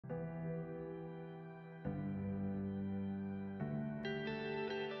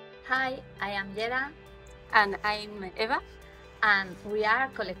Hi, I am Yera. And I'm Eva. And we are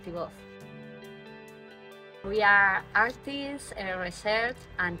Colectivos. We are artists, research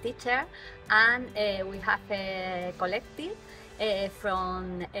and teachers, and we have a collective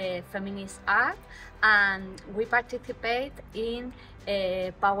from feminist art, and we participate in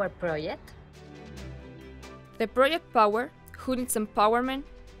a Power project. The project Power, who needs empowerment,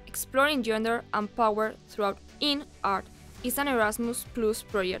 exploring gender and power throughout in art, is an Erasmus Plus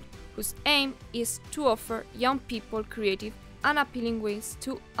project whose aim is to offer young people creative and appealing ways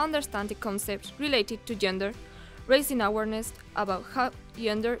to understand the concepts related to gender, raising awareness about how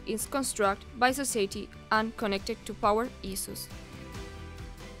gender is constructed by society and connected to power issues.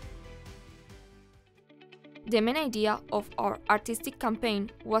 The main idea of our artistic campaign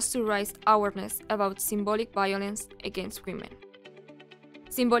was to raise awareness about symbolic violence against women.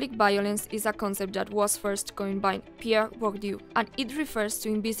 Symbolic violence is a concept that was first coined by Pierre Bourdieu, and it refers to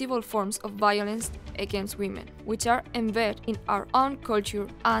invisible forms of violence against women, which are embedded in our own culture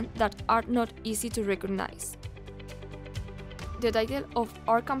and that are not easy to recognize. The title of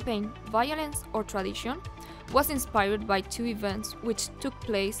our campaign, Violence or Tradition, was inspired by two events which took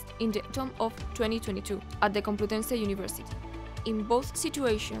place in the autumn of 2022 at the Complutense University. In both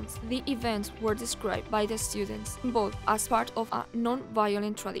situations, the events were described by the students involved as part of a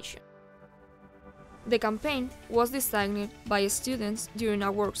non-violent tradition. The campaign was designed by students during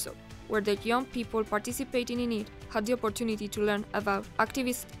a workshop, where the young people participating in it had the opportunity to learn about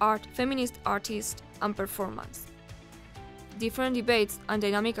activist art, feminist artists, and performance. Different debates and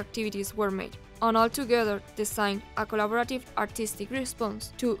dynamic activities were made, and altogether designed a collaborative artistic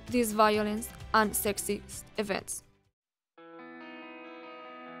response to these violence and sexist events.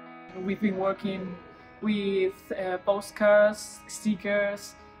 We've been working with postcards,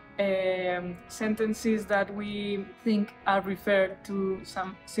 stickers, sentences that we think are referred to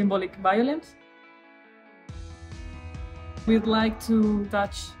some symbolic violence. We'd like to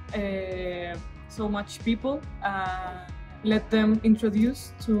touch so much people, let them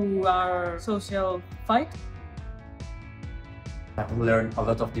introduce to our social fight. I've learned a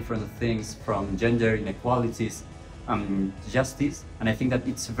lot of different things from gender inequalities and justice, and I think that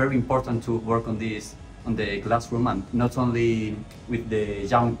it's very important to work on this on the classroom, and not only with the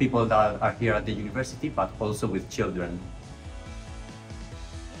young people that are here at the university, but also with children.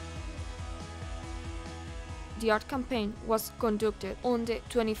 The art campaign was conducted on the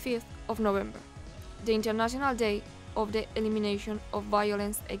 25th of November, the International Day of the Elimination of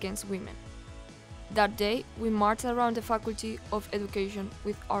Violence Against Women. That day, we marched around the Faculty of Education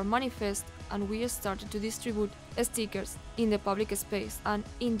with our manifest, and we started to distribute stickers in the public space and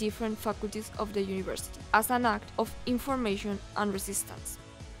in different faculties of the university as an act of information and resistance.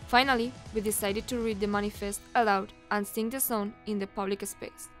 Finally, we decided to read the manifest aloud and sing the song in the public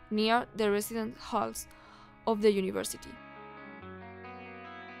space, near the residence halls of the university.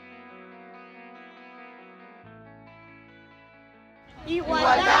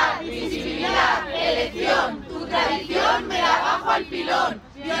 Igualdad, visibilidad, elección, tu tradición me la bajo al pilón.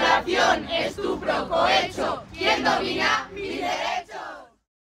 Violación, estupro, cohecho, ¿quién domina?